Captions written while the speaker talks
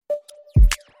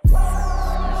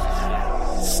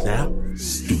Snap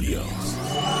Studios.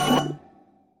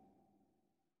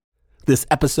 This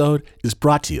episode is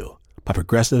brought to you by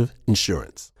Progressive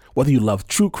Insurance. Whether you love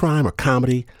true crime or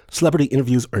comedy, celebrity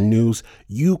interviews or news,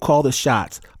 you call the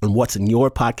shots on what's in your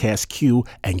podcast queue,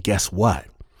 and guess what?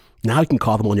 Now you can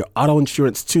call them on your auto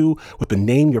insurance too with the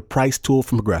Name Your Price tool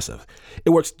from Progressive.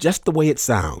 It works just the way it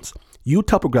sounds. You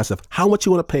tell Progressive how much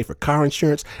you want to pay for car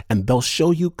insurance, and they'll show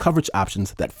you coverage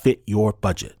options that fit your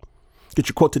budget. Get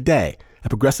your quote today at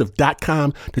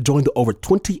Progressive.com to join the over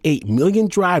 28 million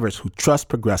drivers who trust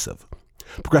Progressive.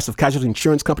 Progressive Casualty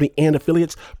Insurance Company and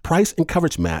affiliates. Price and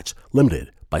coverage match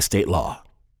limited by state law.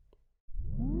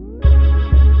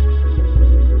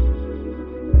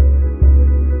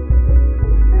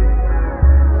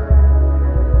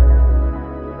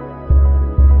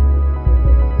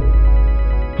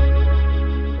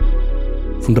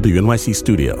 From WNYC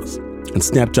Studios and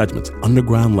Snap Judgment's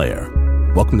underground lair,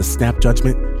 welcome to Snap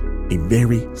Judgment, a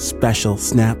very special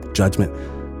Snap Judgment,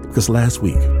 because last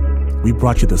week we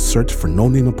brought you the search for No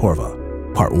Name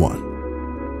Aporva, Part 1.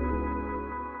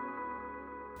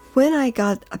 When I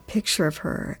got a picture of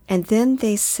her, and then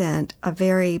they sent a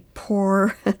very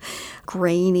poor,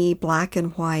 grainy, black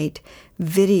and white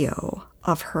video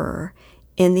of her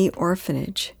in the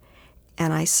orphanage,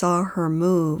 and I saw her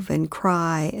move and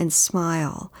cry and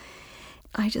smile,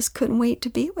 I just couldn't wait to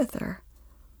be with her.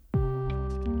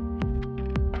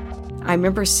 I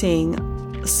remember seeing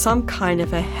some kind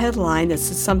of a headline that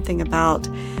said something about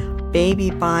baby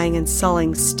buying and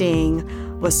selling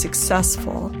sting was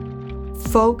successful.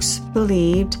 Folks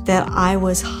believed that I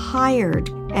was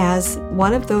hired as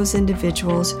one of those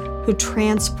individuals who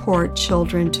transport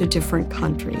children to different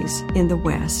countries in the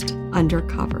West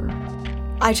undercover.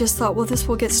 I just thought, well, this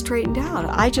will get straightened out.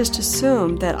 I just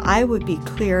assumed that I would be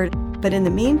cleared, but in the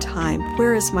meantime,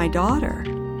 where is my daughter?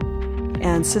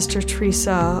 And Sister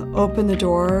Teresa opened the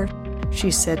door.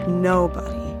 She said,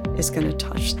 nobody is going to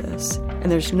touch this,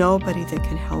 and there's nobody that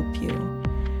can help you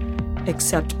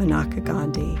except Manaka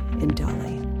Gandhi in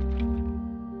Delhi.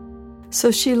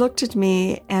 So she looked at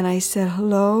me, and I said,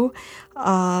 hello,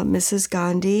 Mrs.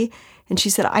 Gandhi. And she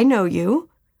said, I know you.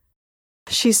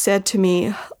 She said to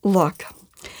me, look,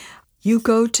 you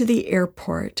go to the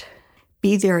airport,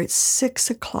 be there at 6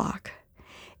 o'clock,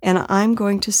 and I'm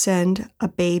going to send a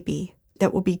baby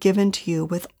that will be given to you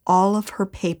with all of her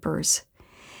papers.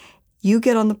 You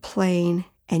get on the plane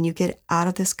and you get out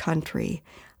of this country.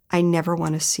 I never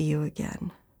want to see you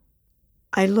again.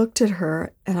 I looked at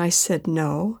her and I said,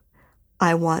 no,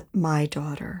 I want my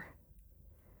daughter.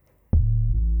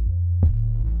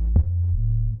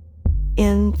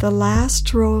 In the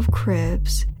last row of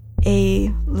cribs,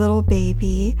 a little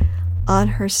baby on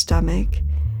her stomach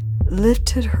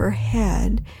lifted her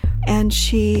head, and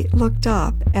she looked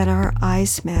up and our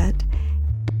eyes met.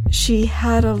 She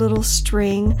had a little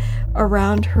string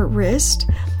around her wrist,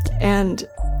 and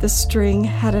the string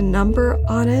had a number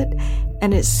on it,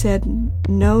 and it said,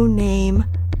 No Name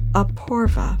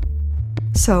Aporva.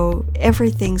 So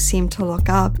everything seemed to look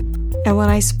up. And when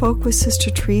I spoke with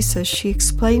Sister Teresa, she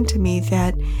explained to me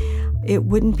that it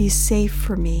wouldn't be safe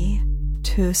for me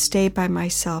to stay by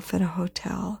myself in a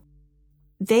hotel.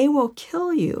 They will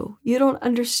kill you. You don't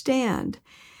understand.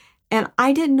 And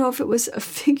I didn't know if it was a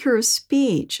figure of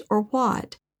speech or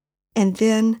what. And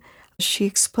then she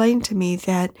explained to me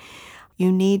that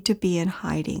you need to be in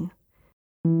hiding.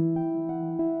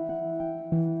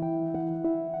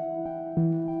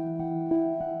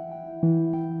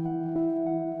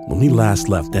 When we last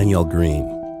left Danielle Green,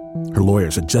 her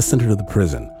lawyers had just sent her to the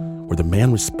prison where the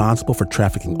man responsible for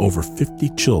trafficking over 50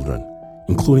 children,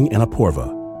 including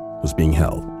Aporva, was being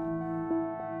held.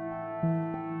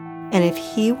 And if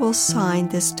he will sign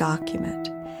this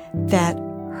document that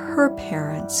her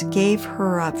parents gave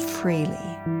her up freely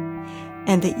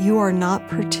and that you are not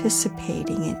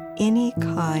participating in any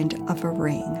kind of a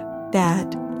ring,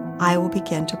 that I will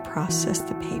begin to process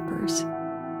the papers.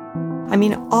 I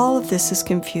mean, all of this is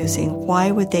confusing.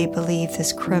 Why would they believe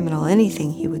this criminal,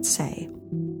 anything he would say?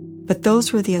 But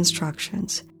those were the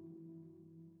instructions.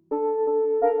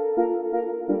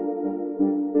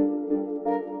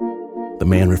 The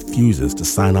man refuses to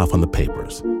sign off on the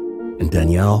papers, and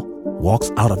Danielle walks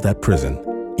out of that prison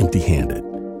empty-handed,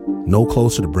 no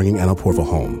closer to bringing Aporva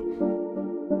home.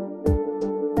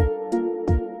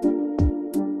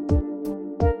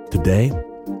 Today,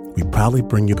 we proudly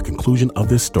bring you the conclusion of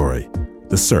this story,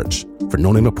 The Search for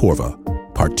No Name Aporva,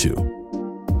 Part 2.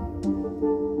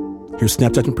 Here's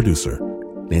Snap Judgment producer,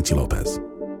 Nancy Lopez.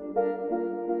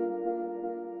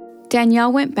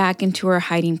 Danielle went back into her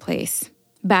hiding place,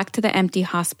 back to the empty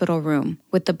hospital room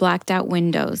with the blacked-out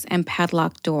windows and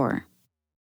padlocked door.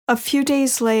 A few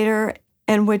days later,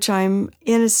 in which I'm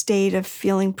in a state of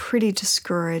feeling pretty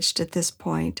discouraged at this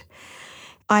point,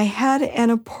 I had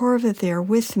Aporva there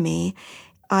with me.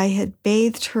 I had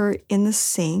bathed her in the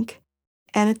sink,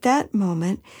 and at that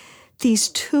moment, these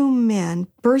two men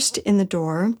burst in the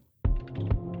door.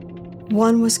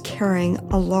 One was carrying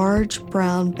a large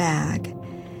brown bag,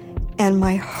 and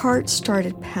my heart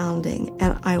started pounding,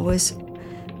 and I was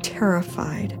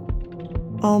terrified.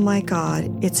 Oh my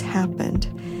God, it's happened.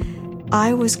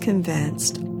 I was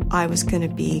convinced I was going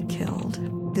to be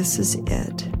killed. This is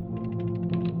it.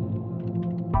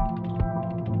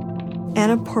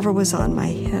 Aporva was on my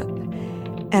hip,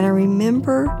 and I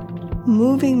remember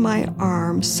moving my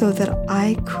arm so that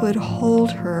I could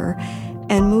hold her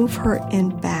and move her in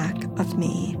back of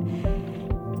me.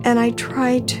 And I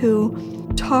tried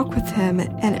to talk with him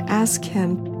and ask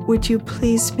him, would you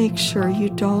please make sure you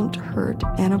don't hurt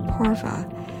Aporva?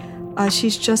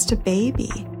 She's just a baby.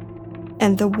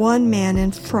 And the one man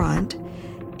in front,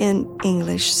 in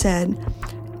English, said,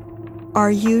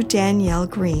 are you Danielle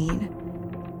Green?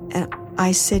 And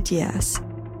I said yes.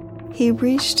 He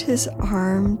reached his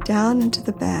arm down into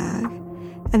the bag,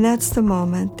 and that's the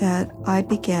moment that I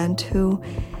began to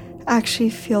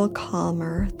actually feel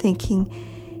calmer,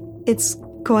 thinking it's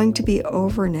going to be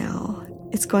over now.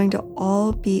 It's going to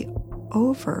all be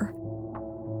over.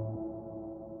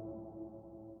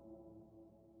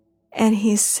 And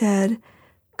he said,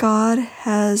 God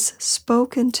has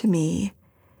spoken to me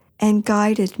and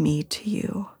guided me to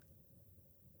you.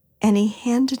 And he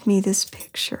handed me this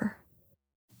picture.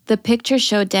 The picture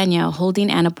showed Danielle holding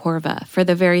Aporva for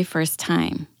the very first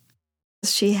time.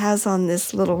 She has on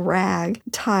this little rag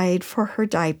tied for her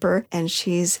diaper, and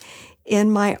she's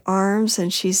in my arms,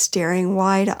 and she's staring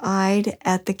wide-eyed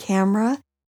at the camera.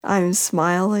 I'm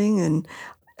smiling, and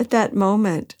at that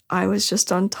moment, I was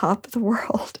just on top of the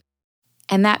world.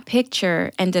 And that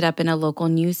picture ended up in a local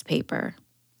newspaper.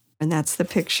 And that's the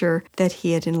picture that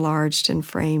he had enlarged and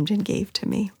framed and gave to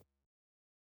me.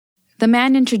 The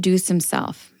man introduced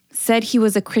himself, said he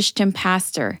was a Christian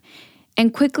pastor,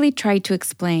 and quickly tried to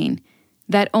explain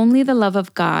that only the love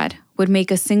of God would make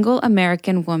a single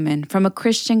American woman from a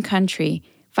Christian country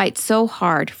fight so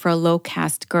hard for a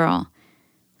low-caste girl.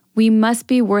 We must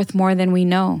be worth more than we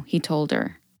know, he told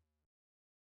her.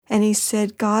 And he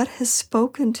said, God has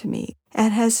spoken to me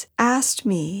and has asked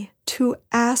me to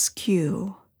ask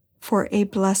you for a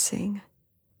blessing.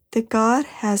 That God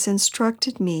has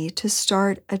instructed me to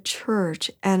start a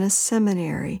church and a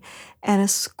seminary and a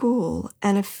school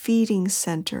and a feeding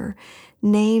center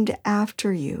named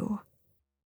after you.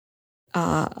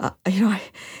 I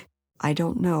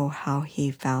don't know how he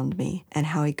found me and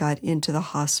how he got into the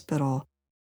hospital.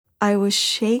 I was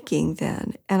shaking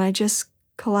then, and I just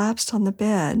collapsed on the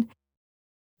bed.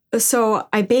 So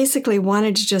I basically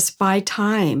wanted to just buy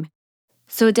time.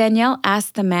 So Danielle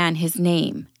asked the man his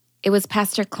name. It was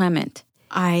Pastor Clement.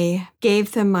 I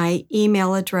gave them my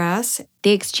email address.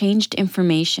 They exchanged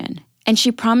information, and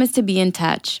she promised to be in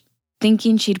touch,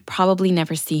 thinking she'd probably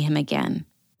never see him again.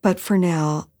 But for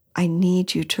now, I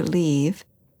need you to leave.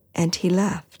 And he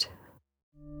left.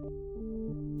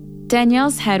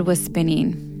 Danielle's head was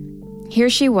spinning. Here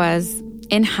she was,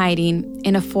 in hiding,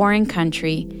 in a foreign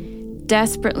country,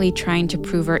 desperately trying to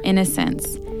prove her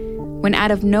innocence, when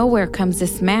out of nowhere comes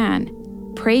this man,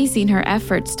 praising her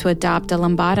efforts to adopt a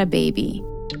lambada baby.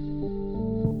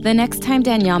 The next time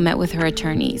Danielle met with her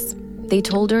attorneys, they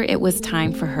told her it was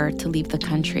time for her to leave the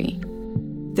country.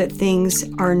 That things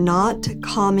are not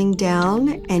calming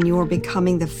down and you are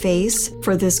becoming the face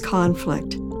for this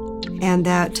conflict. And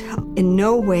that in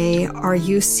no way are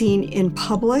you seen in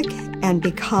public and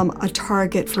become a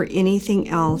target for anything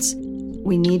else.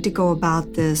 We need to go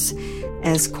about this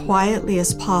as quietly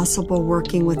as possible,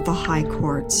 working with the high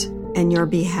courts in your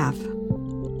behalf.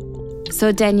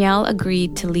 So Danielle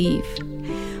agreed to leave.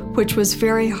 Which was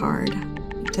very hard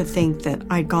to think that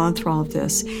I'd gone through all of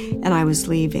this and I was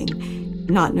leaving,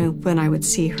 not knowing when I would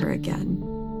see her again.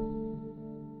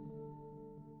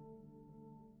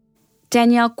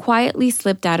 Danielle quietly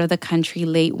slipped out of the country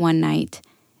late one night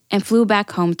and flew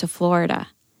back home to Florida.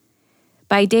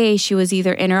 By day, she was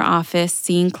either in her office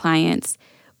seeing clients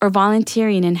or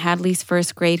volunteering in Hadley's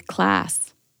first grade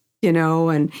class.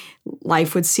 And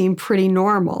life would seem pretty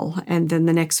normal. And then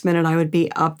the next minute I would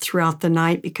be up throughout the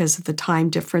night because of the time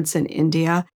difference in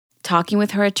India. Talking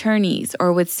with her attorneys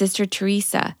or with Sister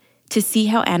Teresa to see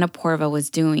how Aporva was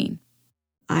doing.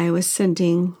 I was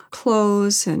sending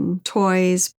clothes and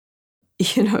toys,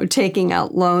 taking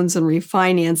out loans and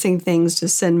refinancing things to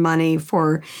send money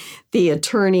for the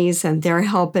attorneys and their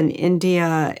help in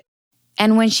India.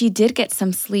 And when she did get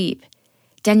some sleep,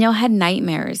 Danielle had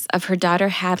nightmares of her daughter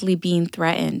Hadley being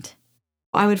threatened.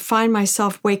 I would find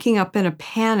myself waking up in a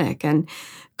panic and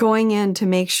going in to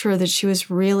make sure that she was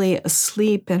really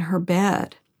asleep in her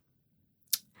bed.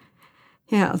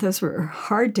 Yeah, those were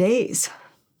hard days.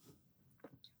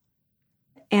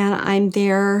 And I'm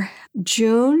there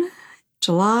June,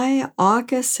 July,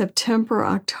 August, September,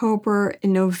 October.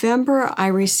 In November, I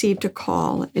received a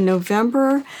call. In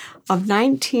November of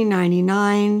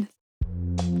 1999.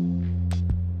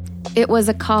 It was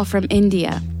a call from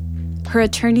India. Her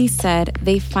attorney said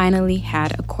they finally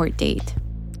had a court date.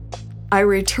 I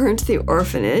returned to the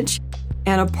orphanage,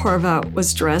 and Aporva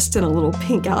was dressed in a little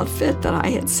pink outfit that I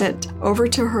had sent over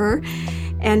to her.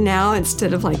 And now,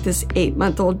 instead of like this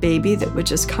 8-month-old baby that would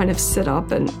just kind of sit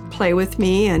up and play with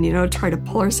me and, try to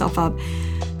pull herself up,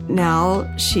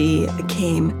 now she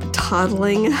came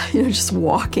toddling, just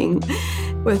walking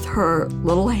with her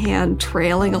little hand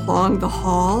trailing along the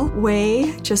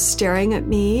hallway, just staring at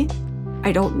me.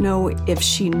 I don't know if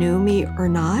she knew me or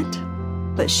not,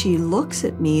 but she looks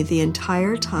at me the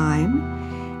entire time,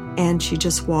 and she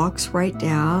just walks right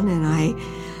down, and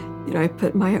I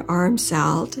put my arms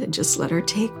out and just let her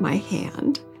take my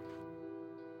hand.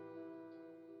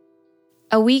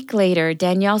 A week later,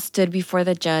 Danielle stood before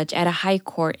the judge at a high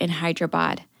court in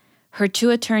Hyderabad. Her 2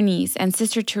 attorneys and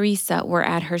Sister Teresa were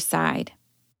at her side.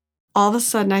 All of a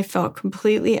sudden, I felt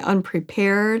completely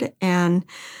unprepared and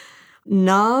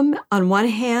numb on one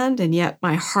hand, and yet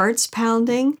my heart's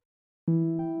pounding.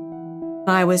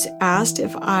 I was asked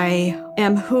if I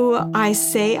am who I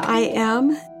say I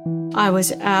am. I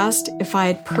was asked if I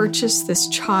had purchased this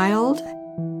child.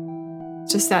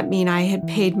 Does that mean I had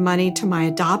paid money to my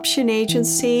adoption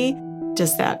agency?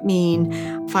 Does that mean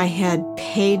if I had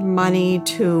paid money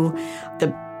to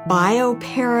the bio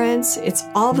parents? It's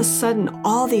all of a sudden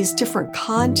all these different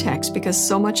contexts because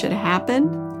so much had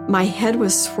happened. My head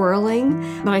was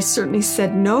swirling, but I certainly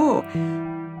said no.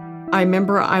 I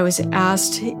remember I was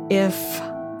asked if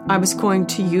I was going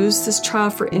to use this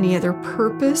child for any other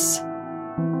purpose,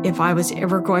 if I was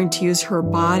ever going to use her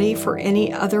body for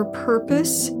any other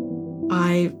purpose.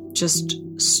 I just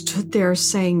stood there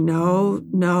saying,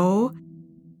 no.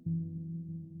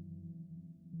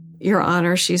 Your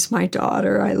Honor, she's my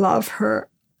daughter. I love her.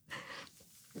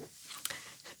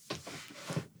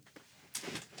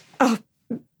 I'll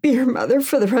be your mother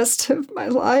for the rest of my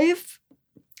life.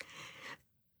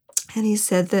 And he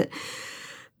said that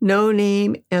no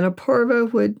name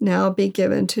Aporva would now be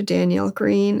given to Danielle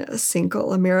Green, a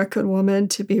single American woman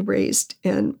to be raised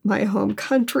in my home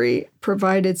country,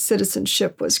 provided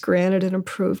citizenship was granted and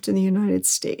approved in the United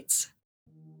States.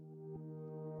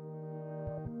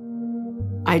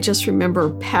 I just remember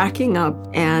packing up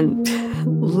and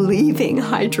leaving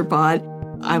Hyderabad.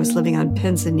 I was living on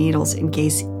pins and needles in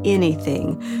case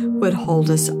anything would hold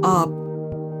us up.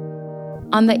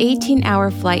 On the 18-hour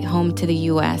flight home to the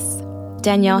U.S.,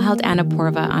 Danielle held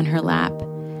Aporva on her lap.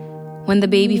 When the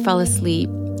baby fell asleep,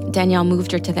 Danielle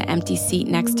moved her to the empty seat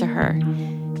next to her.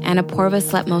 Aporva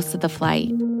slept most of the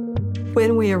flight.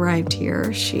 When we arrived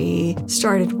here, she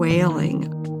started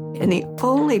wailing. And the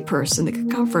only person that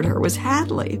could comfort her was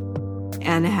Hadley.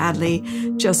 And Hadley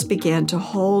just began to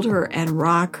hold her and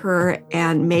rock her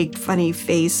and make funny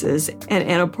faces. And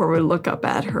Aporva would look up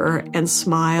at her and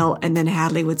smile, and then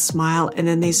Hadley would smile, and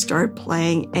then they started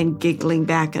playing and giggling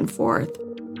back and forth.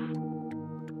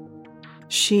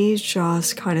 She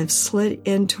just kind of slid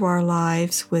into our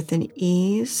lives with an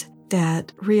ease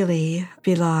that really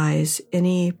belies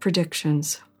any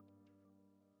predictions.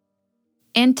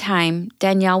 In time,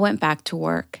 Danielle went back to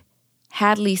work.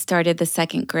 Hadley started the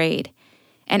 2nd grade,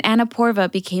 and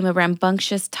Aporva became a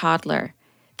rambunctious toddler.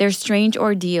 Their strange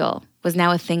ordeal was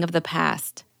now a thing of the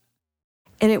past.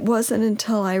 And it wasn't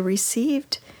until I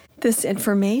received this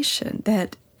information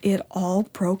that it all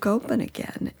broke open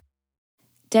again.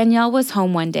 Danielle was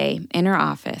home one day in her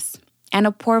office, and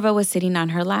Aporva was sitting on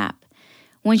her lap,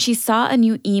 when she saw a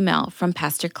new email from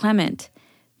Pastor Clement,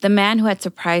 the man who had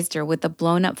surprised her with the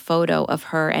blown-up photo of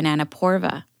her and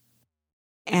Aporva.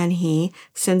 And he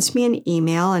sends me an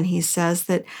email, and he says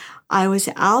that I was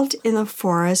out in the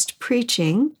forest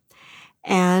preaching,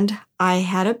 and I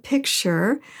had a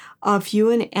picture of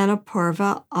you and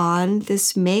Aporva on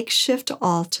this makeshift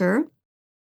altar.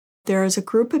 There is a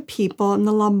group of people in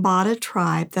the Lambada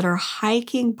tribe that are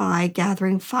hiking by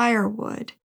gathering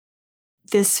firewood.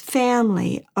 This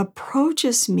family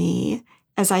approaches me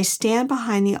as I stand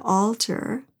behind the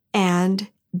altar, and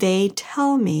they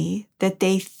tell me that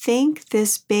they think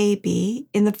this baby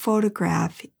in the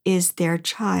photograph is their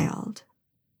child.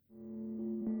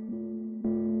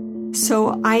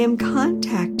 So I am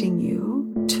contacting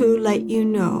you to let you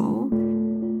know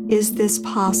Is this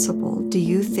possible? Do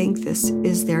you think this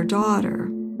is their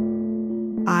daughter?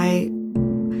 I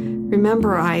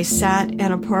remember I sat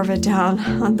Aporva down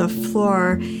on the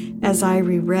floor as I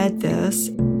reread this.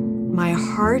 My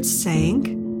heart sank.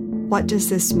 What does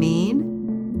this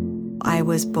mean? I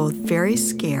was both very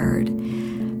scared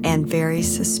and very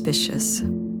suspicious.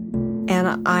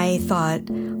 And I thought,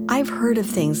 I've heard of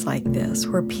things like this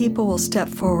where people will step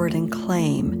forward and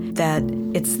claim that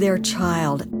it's their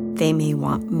child. They may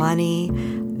want money.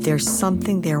 There's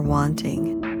something they're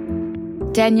wanting.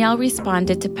 Danielle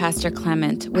responded to Pastor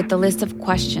Clement with a list of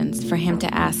questions for him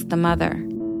to ask the mother.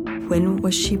 When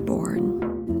was she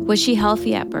born? Was she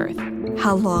healthy at birth?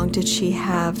 How long did she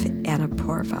have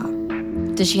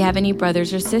Aporva? Does she have any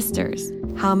brothers or sisters?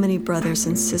 How many brothers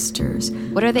and sisters?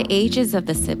 What are the ages of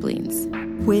the siblings?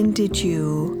 When did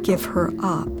you give her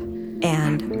up?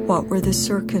 And what were the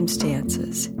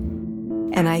circumstances?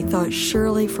 And I thought,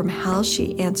 surely from how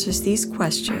she answers these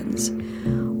questions,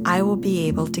 I will be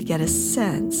able to get a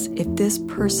sense if this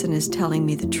person is telling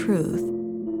me the truth.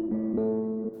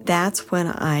 That's when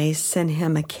I send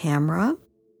him a camera,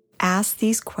 ask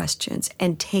these questions,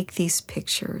 and take these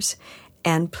pictures.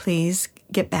 And please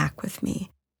get back with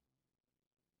me.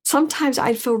 Sometimes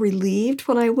I'd feel relieved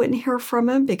when I wouldn't hear from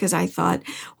him because I thought,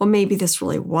 well, maybe this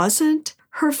really wasn't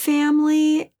her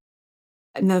family.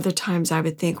 And other times I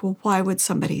would think, well, why would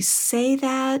somebody say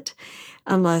that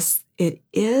unless it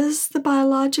is the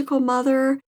biological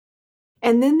mother?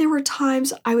 And then there were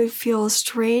times I would feel a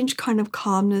strange kind of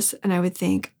calmness and I would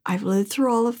think, I've lived through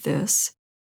all of this.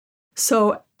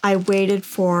 So I waited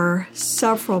for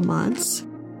several months.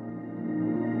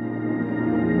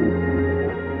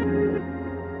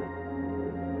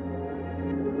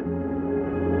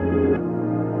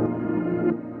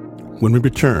 When we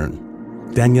return,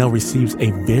 Danielle receives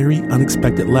a very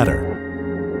unexpected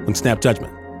letter. On Snap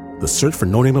Judgment, the search for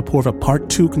No Name Aporva Part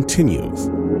 2 continues.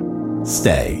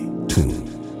 Stay tuned.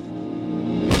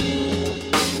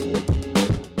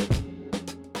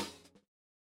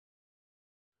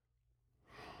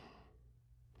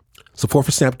 Support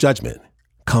for Snap Judgment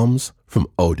comes from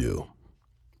Odoo.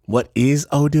 What is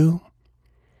Odoo?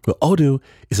 Well, Odoo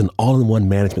is an all-in-one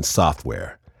management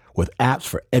software with apps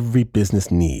for every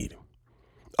business need.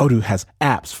 Odoo has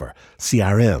apps for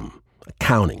CRM,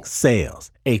 accounting,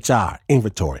 sales, HR,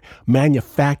 inventory,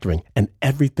 manufacturing, and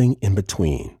everything in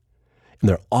between. And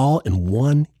they're all in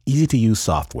one easy-to-use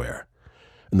software.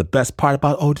 And the best part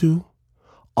about Odoo?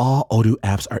 All Odoo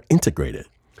apps are integrated,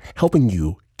 helping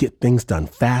you get things done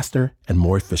faster and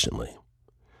more efficiently.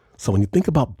 So when you think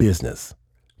about business,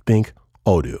 think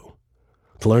Odoo.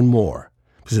 To learn more,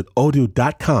 visit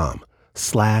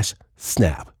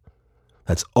odoo.com/snap.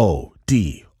 That's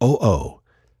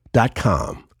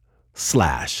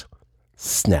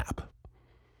odoo.com/snap.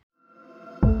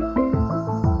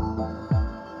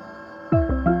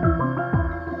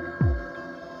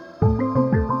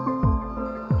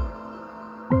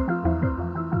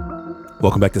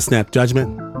 Welcome back to Snap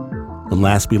Judgment. When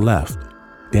last we left,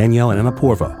 Danielle and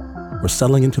Aporva were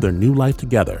settling into their new life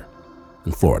together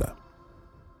in Florida.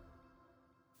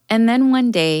 And then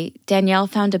one day, Danielle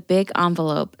found a big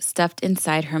envelope stuffed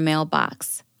inside her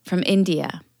mailbox from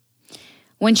India.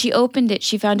 When she opened it,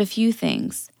 she found a few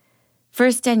things.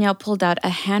 First, Danielle pulled out a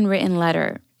handwritten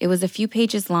letter. It was a few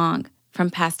pages long from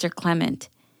Pastor Clement.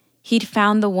 He'd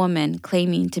found the woman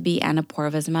claiming to be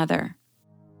Aporva's mother.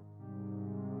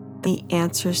 The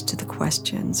answers to the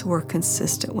questions were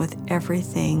consistent with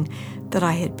everything that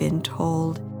I had been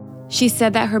told. She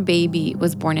said that her baby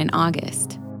was born in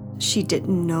August. She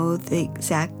didn't know the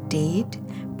exact date,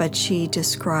 but she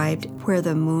described where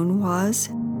the moon was.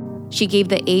 She gave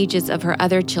the ages of her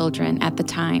other children at the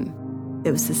time.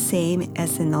 It was the same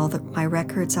as in all my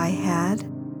records I had.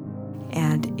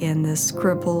 And in the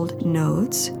scribbled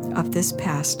notes of this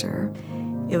pastor,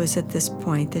 it was at this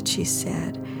point that she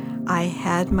said, I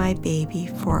had my baby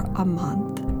for a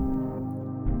month.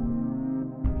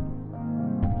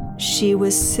 She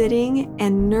was sitting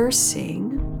and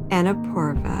nursing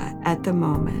Aporva at the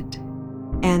moment,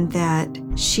 and that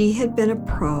she had been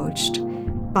approached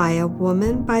by a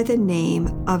woman by the name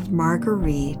of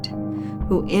Marguerite,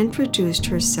 who introduced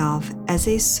herself as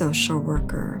a social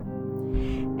worker,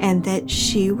 and that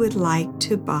she would like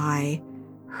to buy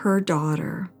her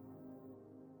daughter.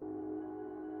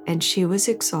 And she was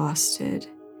exhausted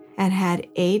and had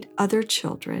 8 other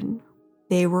children.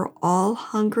 They were all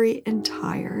hungry and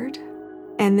tired,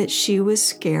 and that she was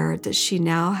scared that she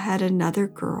now had another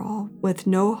girl with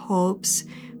no hopes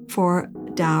for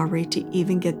dowry to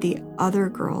even get the other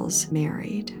girls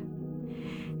married,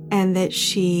 and that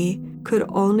she could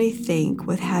only think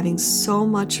with having so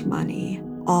much money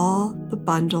all the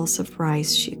bundles of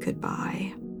rice she could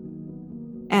buy.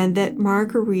 And that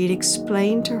Marguerite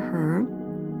explained to her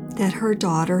that her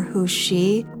daughter, who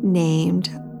she named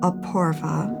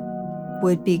Aporva,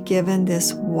 would be given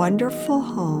this wonderful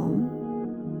home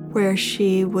where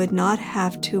she would not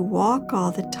have to walk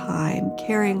all the time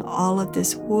carrying all of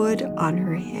this wood on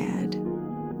her head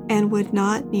and would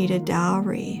not need a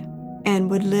dowry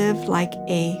and would live like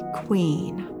a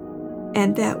queen.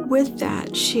 And that with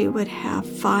that, she would have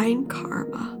fine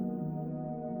karma.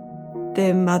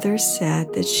 The mother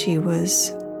said that she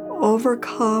was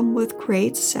overcome with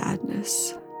great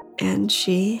sadness, and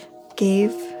she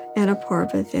gave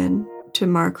Aporva then to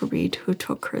Marguerite, who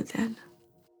took her then.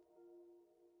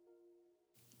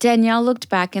 Danielle looked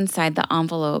back inside the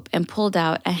envelope and pulled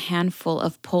out a handful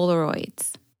of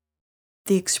Polaroids.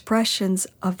 The expressions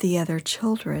of the other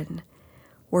children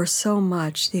were so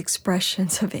much the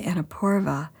expressions of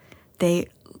Aporva. They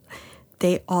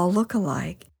all look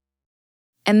alike.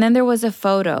 And then there was a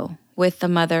photo with the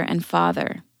mother and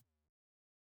father.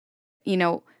 You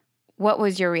know, what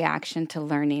was your reaction to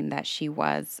learning that she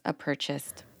was a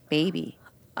purchased baby?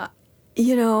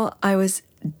 I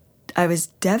was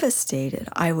devastated.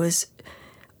 I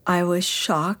was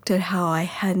shocked at how I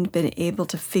hadn't been able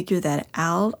to figure that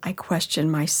out. I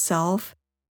questioned myself.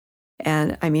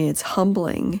 And I mean, it's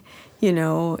humbling,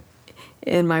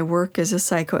 in my work as a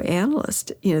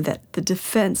psychoanalyst, that the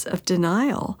defense of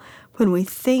denial, when we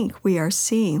think we are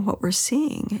seeing what we're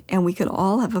seeing, and we can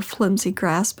all have a flimsy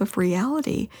grasp of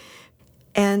reality.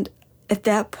 And at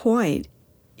that point,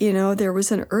 there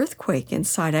was an earthquake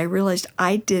inside. I realized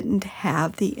I didn't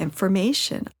have the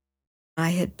information.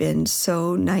 I had been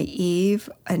so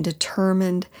naive and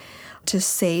determined to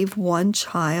save one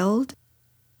child.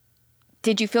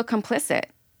 Did you feel complicit,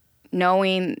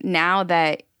 knowing now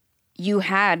that you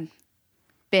had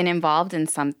been involved in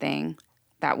something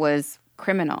that was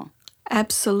criminal?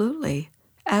 Absolutely.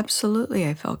 Absolutely,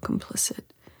 I felt complicit.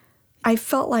 I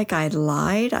felt like I'd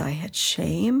lied. I had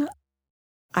shame.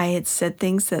 I had said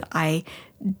things that I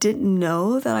didn't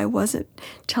know that I wasn't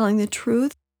telling the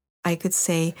truth. I could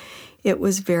say it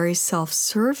was very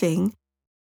self-serving.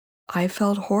 I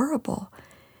felt horrible.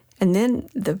 And then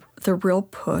the real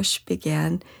push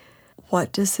began.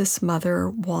 What does this mother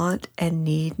want and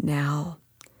need now?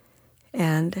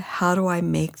 And how do I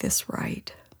make this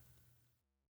right?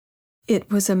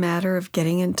 It was a matter of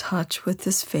getting in touch with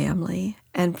this family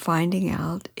and finding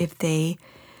out if they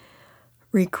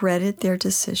regretted their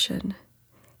decision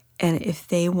and if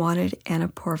they wanted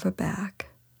Aporva back.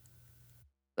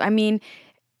 I mean,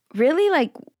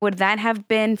 really, would that have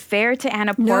been fair to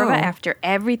Aporva No. after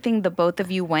everything the both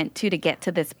of you went to get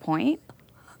to this point?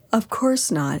 Of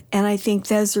course not. And I think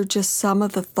those are just some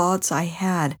of the thoughts I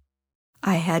had.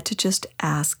 I had to just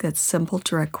ask that simple,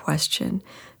 direct question,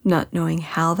 not knowing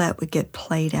how that would get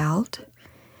played out,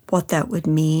 what that would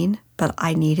mean, but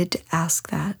I needed to ask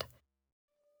that.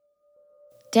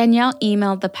 Danielle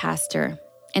emailed the pastor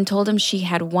and told him she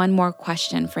had one more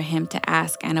question for him to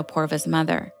ask Aporva's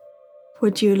mother.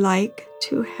 Would you like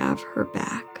to have her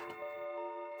back?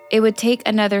 It would take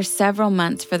another several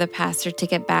months for the pastor to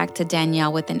get back to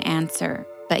Danielle with an answer,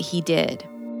 but he did.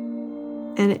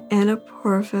 And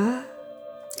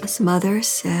Aporva's mother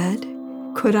said,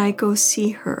 could I go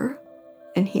see her?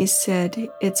 And he said,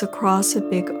 it's across a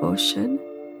big ocean.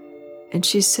 And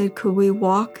she said, could we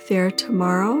walk there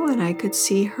tomorrow and I could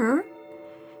see her?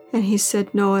 And he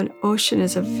said, no, an ocean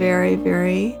is a very,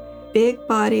 very big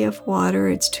body of water.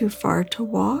 It's too far to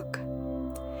walk.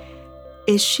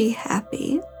 Is she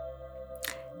happy?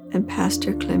 And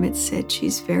Pastor Clement said,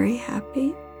 she's very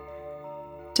happy.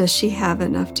 Does she have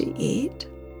enough to eat?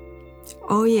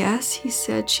 Oh, yes, he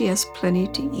said, she has plenty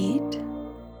to eat.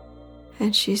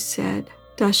 And she said,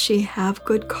 does she have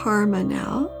good karma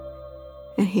now?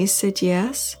 And he said,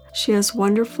 yes, she has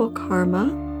wonderful karma.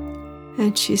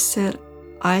 And she said,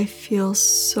 I feel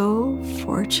so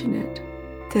fortunate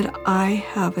that I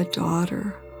have a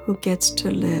daughter who gets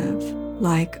to live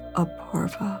like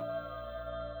Aporva.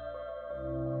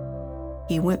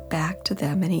 He went back to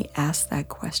them and he asked that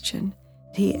question.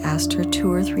 He asked her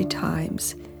 2 or 3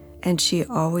 times, and she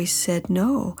always said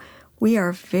no. We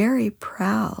are very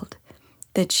proud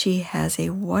that she has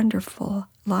a wonderful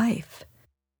life.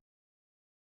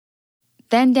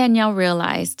 Then Danielle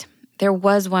realized there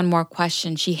was one more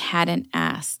question she hadn't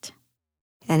asked.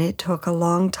 And it took a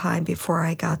long time before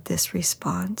I got this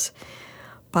response.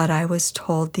 But I was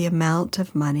told the amount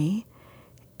of money,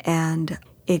 and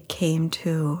it came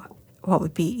to what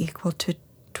would be equal to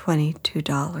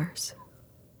 $22.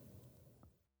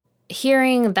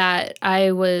 Hearing that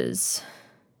I was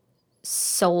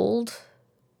sold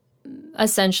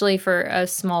essentially for a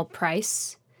small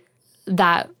price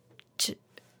that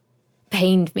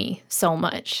pained me so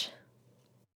much.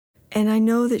 And I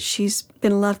know that she's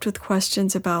been left with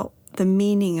questions about the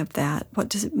meaning of that. What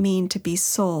does it mean to be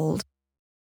sold?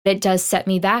 It does set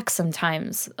me back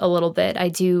sometimes a little bit. I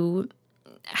do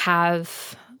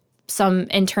have some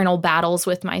internal battles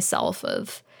with myself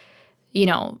of,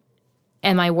 am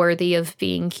I worthy of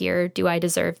being here? Do I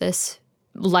deserve this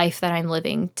life that I'm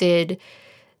living? Did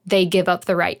they give up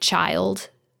the right child?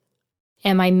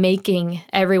 Am I making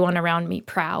everyone around me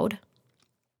proud?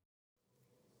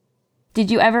 Did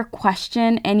you ever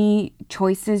question any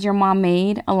choices your mom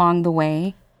made along the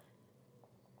way?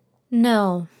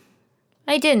 No,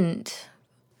 I didn't.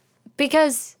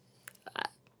 Because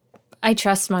I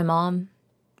trust my mom.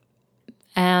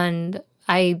 And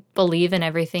I believe in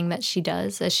everything that she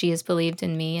does, as she has believed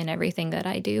in me and everything that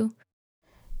I do.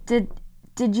 Did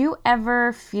you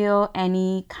ever feel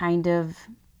any kind of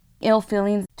ill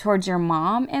feelings towards your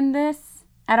mom in this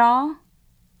at all?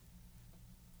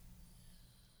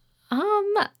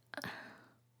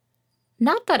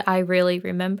 Not that I really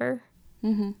remember.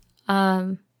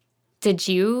 Mm-hmm. Did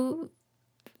you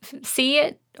see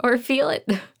it or feel it?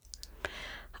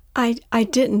 I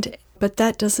didn't, but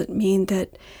that doesn't mean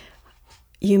that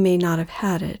you may not have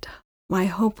had it. My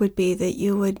hope would be that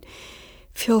you would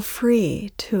feel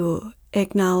free to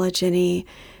acknowledge any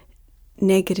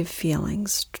negative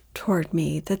feelings toward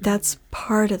me, that's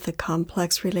part of the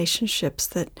complex relationships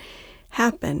that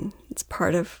happen. It's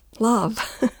part of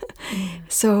love.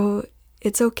 So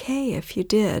it's okay if you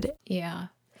did. Yeah.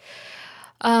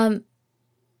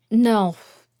 No,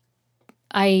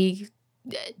 I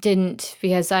didn't,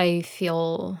 because I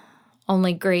feel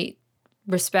only great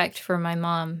respect for my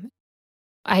mom.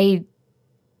 I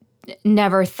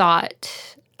never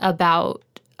thought about,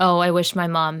 I wish my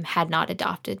mom had not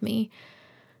adopted me,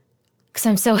 because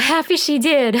I'm so happy she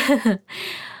did.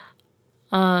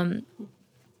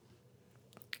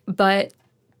 But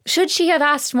should she have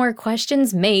asked more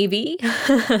questions? Maybe.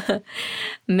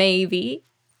 Maybe.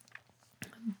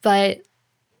 But,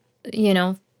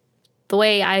 the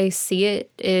way I see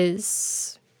it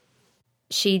is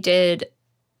she did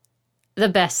the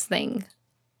best thing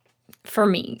for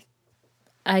me.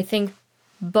 I think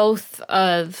both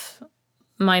of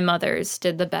my mothers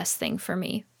did the best thing for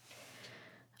me.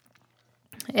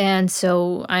 And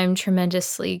so I'm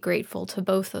tremendously grateful to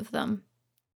both of them.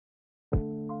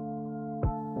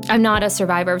 I'm not a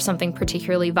survivor of something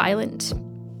particularly violent,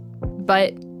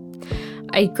 but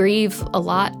I grieve a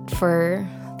lot for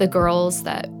the girls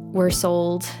that were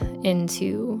sold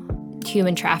into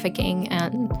human trafficking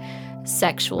and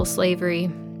sexual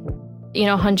slavery.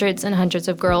 Hundreds and hundreds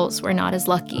of girls were not as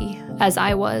lucky as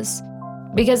I was,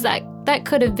 because that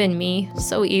could have been me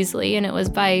so easily, and it was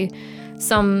by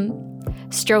some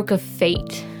stroke of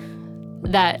fate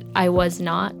that I was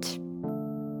not.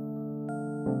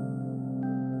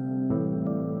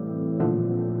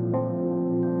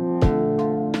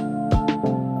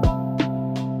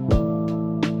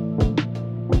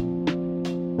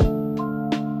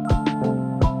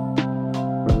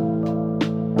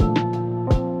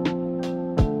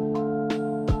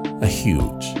 A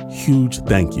huge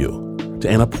thank you to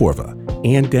Aporva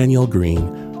and Danielle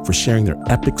Green for sharing their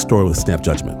epic story with Snap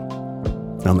Judgment.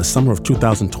 Now, in the summer of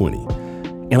 2020,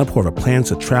 Aporva plans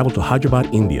to travel to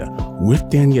Hyderabad, India with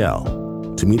Danielle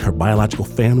to meet her biological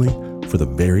family for the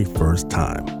very first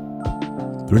time.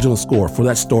 The original score for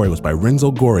that story was by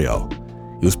Renzo Gorio.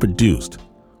 It was produced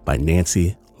by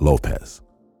Nancy Lopez.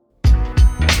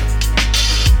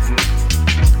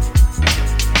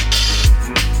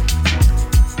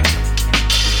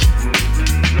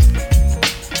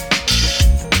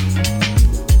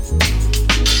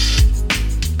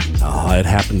 It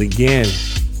happened again,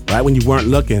 right when you weren't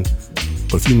looking.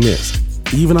 But if you missed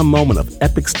even a moment of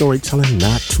epic storytelling,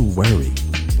 not to worry.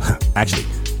 Actually,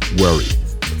 worry,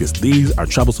 because these are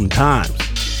troublesome times.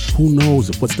 Who knows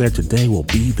if what's there today will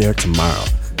be there tomorrow.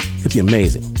 Hit the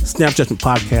amazing Snap Judgment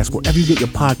podcast wherever you get your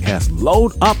podcasts.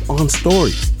 Load up on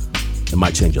stories. It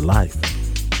might change your life.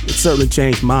 It certainly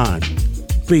changed mine.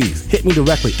 Please hit me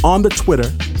directly on the Twitter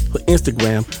or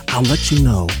Instagram. I'll let you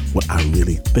know what I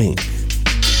really think.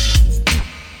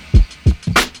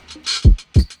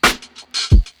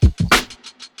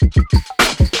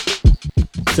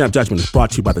 Snap Judgment is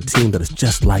brought to you by the team that is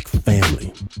just like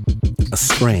family. A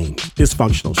strange,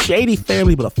 dysfunctional, shady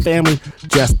family, but a family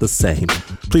just the same.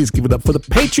 Please give it up for the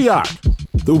patriarch,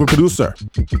 the Uber producer,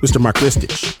 Mr. Mark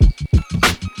Ristich.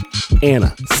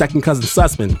 Anna, second cousin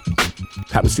Sussman.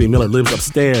 Captain City Miller lives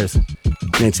upstairs.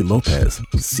 Nancy Lopez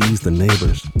sees the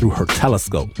neighbors through her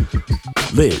telescope.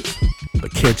 Liz, the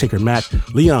caretaker Mac.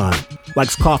 Leon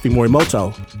likes coffee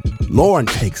Morimoto. Lauren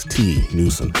takes tea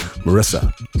Newsom.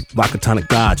 Marissa, vodka tonic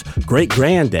Dodge. Great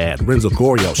Granddad Renzo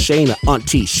Gorio. Shayna,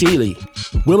 Auntie Sheely.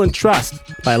 Will and Trust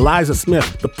by Eliza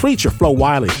Smith. The Preacher Flo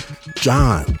Wiley.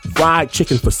 John, fried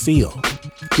chicken for Seal.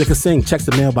 Nika Singh checks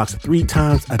the mailbox 3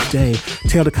 times a day.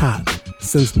 Taylor DeCott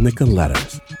sends Nika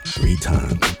letters 3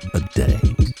 times a day.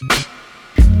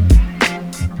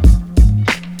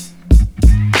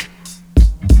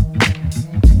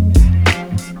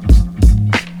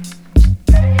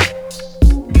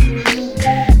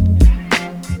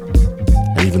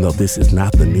 And even though this is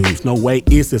not the news, no way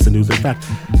is this the news. In fact,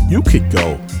 you could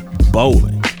go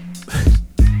bowling.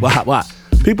 Why?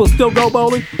 People still go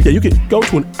bowling? Yeah, you could go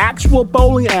to an actual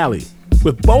bowling alley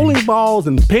with bowling balls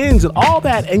and pins and all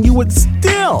that, and you would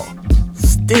still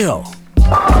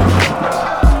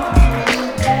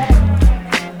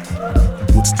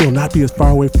not be as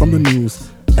far away from the news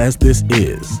as this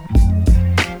is.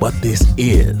 But this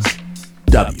is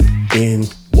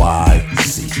WNYC.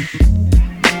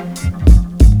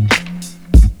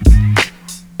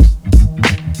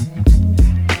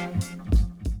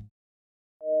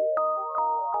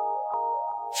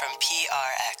 From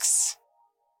PRX.